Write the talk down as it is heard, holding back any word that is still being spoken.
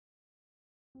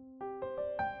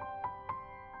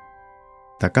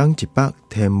逐天一百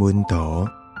天文图，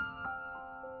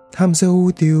探索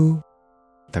宇宙。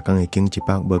逐天会经一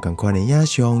百无同款的影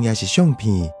像，也是相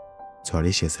片，带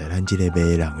你熟悉咱这个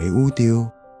迷人的宇宙。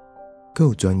更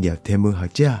有专业天文学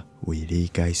者为你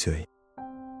解说。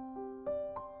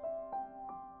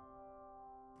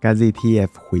Kah ZTF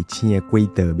卫星的轨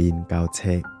道面交叉，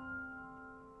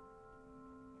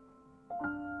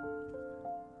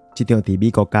这张在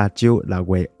美国加州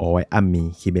6月5日暗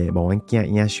暝翕的望远镜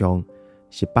影像，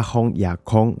是北方夜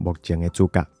空目前的主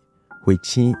角——卫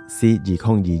星 Kah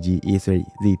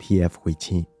ZTF 卫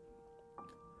星。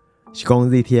是讲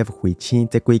ZTF 卫星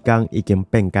这几天已经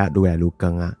变甲愈来愈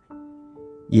光啊！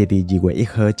伊会伫2月1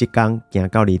号这天行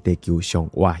到离地球上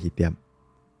晏迄点。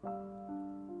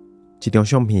这张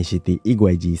相片是伫1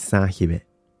月23翕的，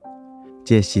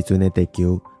这个时阵的地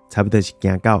球差不多是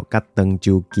行到甲长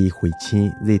周期卫星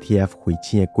ZTF 卫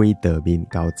星的轨道面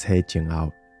交叉前后。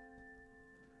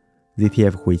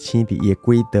ZTF 卫星伫伊的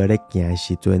轨道咧行的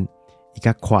时阵，伊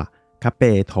较快、较白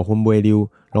的土粉尾流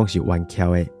拢是弯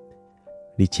翘的，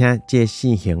而且这个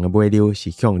线形的尾流是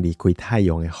向离开太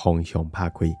阳的方向拍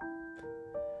开。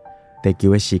地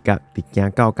球的视角伫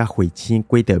行到甲卫星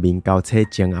轨道面交叉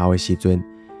前后的时阵，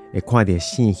会看到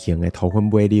线形的土粉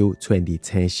尾流出现伫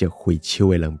青色灰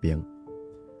球的两边。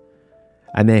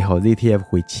安尼，互 ZTF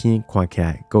卫星看起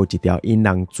来，还有一条引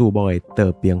人注目的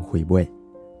倒冰飞尾，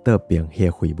倒冰迄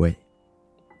个飞尾。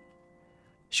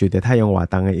受到太阳活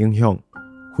动的影响，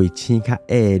卫星较矮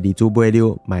的离子尾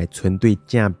流嘛会循对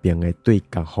正边的对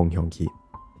角方向去。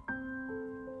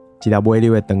这条尾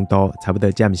流的长度差不多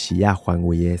占视野范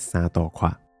围的3度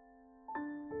宽。